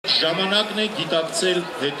ժամանակն է գիտակցել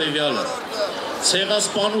հետևյալը.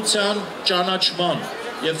 ցեղասպանության ճանաչման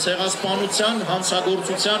և ցեղասպանության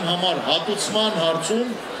հանցագործության համար հատուցման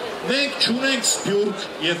հարցում մենք չունենք սփյուռք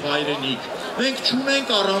և հայրենիք, մենք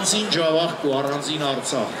չունենք առանձին Ջավախք ու առանձին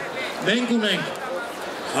Արցախ, մենք ունենք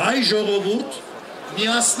հայ ժողովուրդ,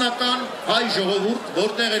 միասնական հայ ժողովուրդ,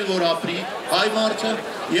 որտեղ էլ որ ապրի հայ մարդը,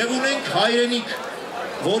 և ունենք հայրենիք,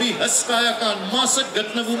 որի հսկայական մասը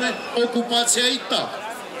գտնվում է օկուպացիայի տակ։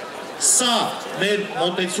 Սա մեր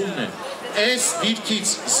մոտեցումն է, այս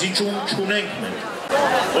դիրքից զիջում չունենք մենք։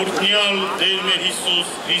 Օրհնյալ Տեր մեր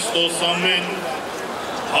Հիսուս Քրիստոս ամեն,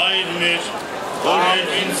 Հայր մեր, որ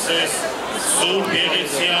երկինս ես, Սուրբ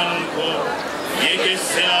եղեցյան քո,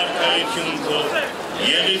 եկեցե արքայություն քո,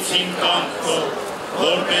 եղեցին կանք քո,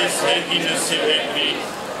 որպես հերգինս և հերգի,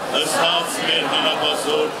 ըսած մեր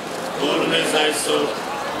հանապազոր, որ մեզ այսօր,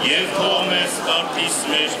 և քո մեզ կարդիս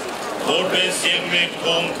մեր, որպես և մենք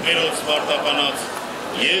կոնք մերոց պարտականած,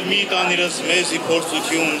 և մի տանիրս մեզ ի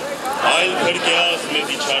փորձություն, այլ քրկյազ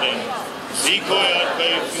մեզ իչարեն, զիքոյ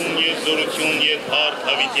արքայություն և զորություն և հարդ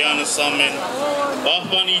հավիտյանս ամեն,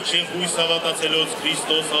 պահպանիչ և հույս հավատացելոց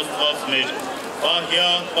Քրիստոս Աստված մեր, պահյա,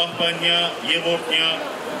 պահպանյա և օրհնյա,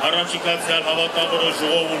 առաջիկացյալ հավատավորը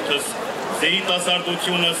ժողովուրդս,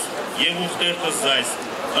 երիտասարդությունս և ուխտերտս զայս,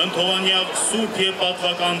 ընդհովանյակ սուրբ և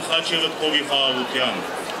պատվական խաչևըտ կովի խաղաղության,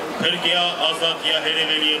 փրկյա ազատ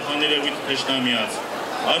յահերևել և հաներևույթ թշնամյաց,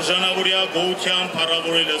 արժանավորյա գոհության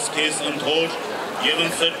փառավորելս քեզ ընդհոր և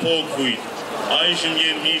ընսրբոք հույթ, այժմ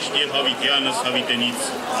և միշտ և հավիտյանս հավիտենից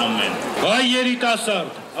ամեն։ Հայ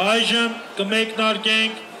երիտասարդ, այժմ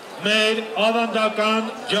կմեկնարկենք մեր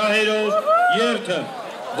ավանդական ջահերով երթը,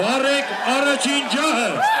 վառեք առաջին ջահը։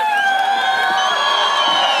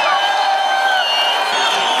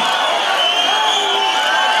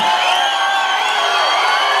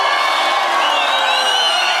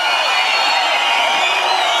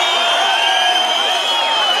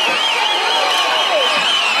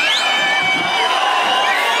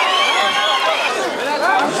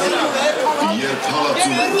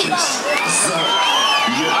 Zak,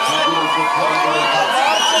 je